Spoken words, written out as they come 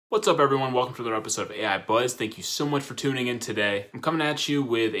What's up, everyone? Welcome to another episode of AI Buzz. Thank you so much for tuning in today. I'm coming at you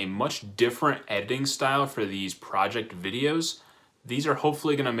with a much different editing style for these project videos. These are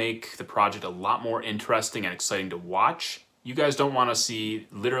hopefully going to make the project a lot more interesting and exciting to watch. You guys don't want to see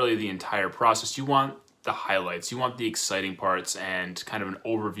literally the entire process. You want the highlights. You want the exciting parts and kind of an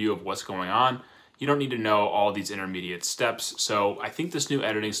overview of what's going on. You don't need to know all these intermediate steps. So I think this new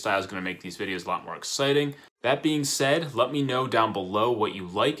editing style is going to make these videos a lot more exciting. That being said, let me know down below what you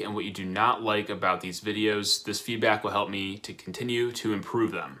like and what you do not like about these videos. This feedback will help me to continue to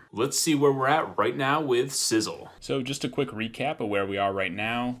improve them. Let's see where we're at right now with Sizzle. So just a quick recap of where we are right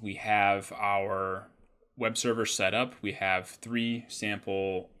now. We have our web server set up. We have 3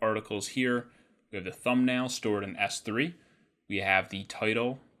 sample articles here. We have the thumbnail stored in S3. We have the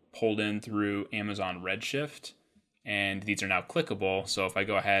title pulled in through Amazon Redshift, and these are now clickable. So if I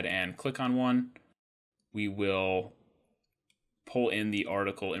go ahead and click on one, we will pull in the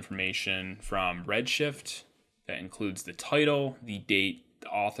article information from Redshift. That includes the title, the date, the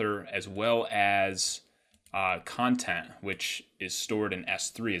author, as well as content, which is stored in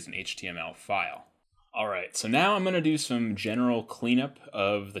S3 as an HTML file. All right, so now I'm going to do some general cleanup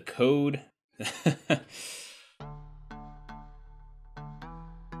of the code.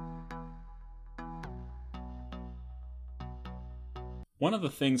 One of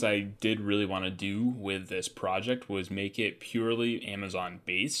the things I did really want to do with this project was make it purely Amazon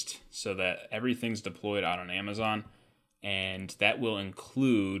based so that everything's deployed out on Amazon, and that will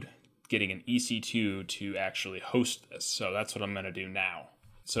include getting an EC2 to actually host this. So that's what I'm going to do now.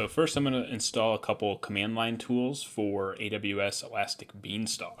 So first I'm going to install a couple command line tools for AWS Elastic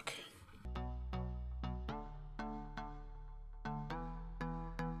Beanstalk.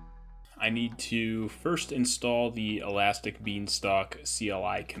 I need to first install the Elastic Beanstalk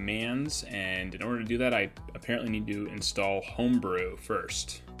CLI commands, and in order to do that, I apparently need to install Homebrew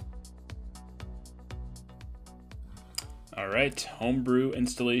first. All right, Homebrew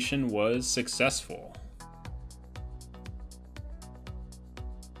installation was successful.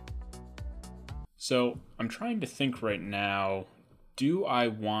 So I'm trying to think right now, do I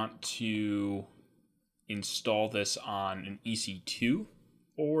want to install this on an EC2?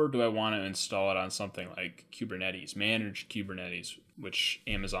 Or do I want to install it on something like Kubernetes, managed Kubernetes, which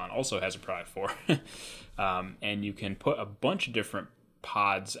Amazon also has a product for. And you can put a bunch of different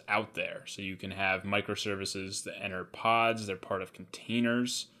pods out there. So you can have microservices that enter pods, they're part of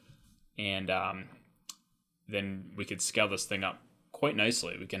containers. And then we could scale this thing up quite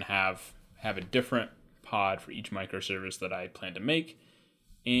nicely. We can have a different pod for each microservice that I plan to make.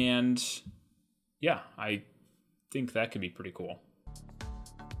 And yeah, I think that could be pretty cool.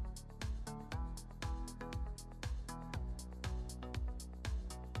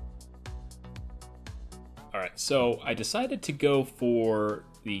 All right, so I decided to go for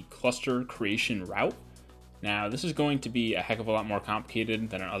the cluster creation route. Now, this is going to be a heck of a lot more complicated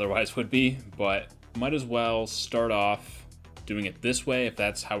than it otherwise would be, but might as well start off doing it this way if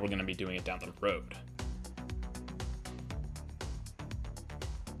that's how we're going to be doing it down the road.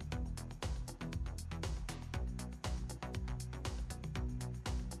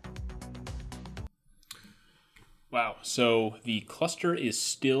 Wow, so the cluster is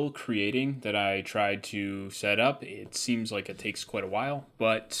still creating that I tried to set up. It seems like it takes quite a while,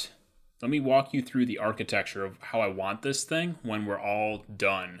 but let me walk you through the architecture of how I want this thing when we're all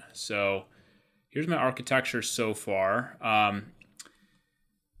done. So here's my architecture so far.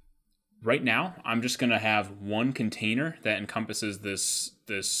 Right now, I'm just gonna have one container that encompasses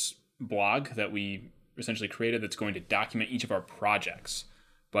this blog that we essentially created that's going to document each of our projects.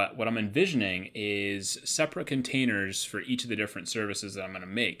 But what I'm envisioning is separate containers for each of the different services that I'm going to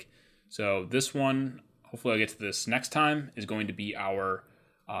make. So this one, hopefully I'll get to this next time, is going to be our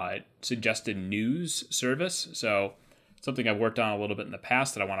suggested news service. So something I've worked on a little bit in the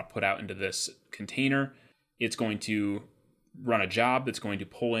past that I want to put out into this container. It's going to run a job that's going to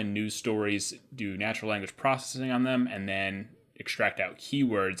pull in news stories, do natural language processing on them, and then extract out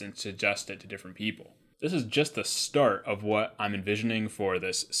keywords and suggest it to different people. This is just the start of what I'm envisioning for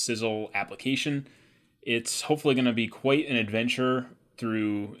this Sizzle application. It's hopefully going to be quite an adventure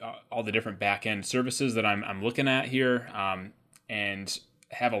through all the different back-end services that I'm looking at here, and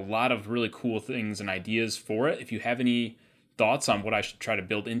have a lot of really cool things and ideas for it. If you have any thoughts on what I should try to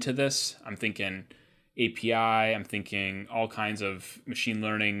build into this, I'm thinking API, I'm thinking all kinds of machine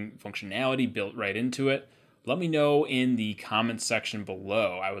learning functionality built right into it. Let me know in the comments section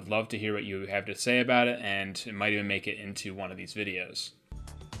below. I would love to hear what you have to say about it, and it might even make it into one of these videos.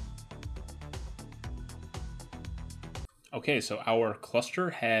 Okay, so our cluster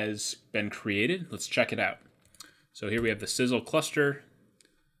has been created. Let's check it out. So here we have the Sizzle cluster.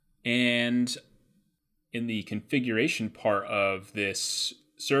 And in the configuration part of this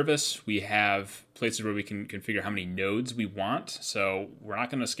service, we have places where we can configure how many nodes we want. So we're not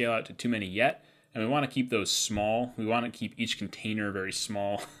going to scale out to too many yet. And we want to keep those small. We want to keep each container very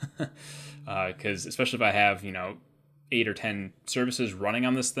small because especially if I have, 8 or 10 services running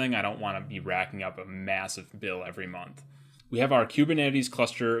on this thing, I don't want to be racking up a massive bill every month. We have our Kubernetes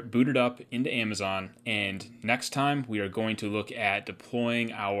cluster booted up into Amazon, and next time we are going to look at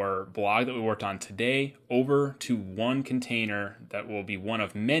deploying our blog that we worked on today over to one container that will be one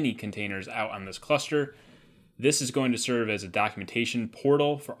of many containers out on this cluster. This is going to serve as a documentation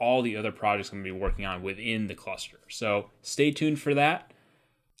portal for all the other projects I'm going to be working on within the cluster. So stay tuned for that.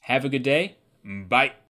 Have a good day. Bye.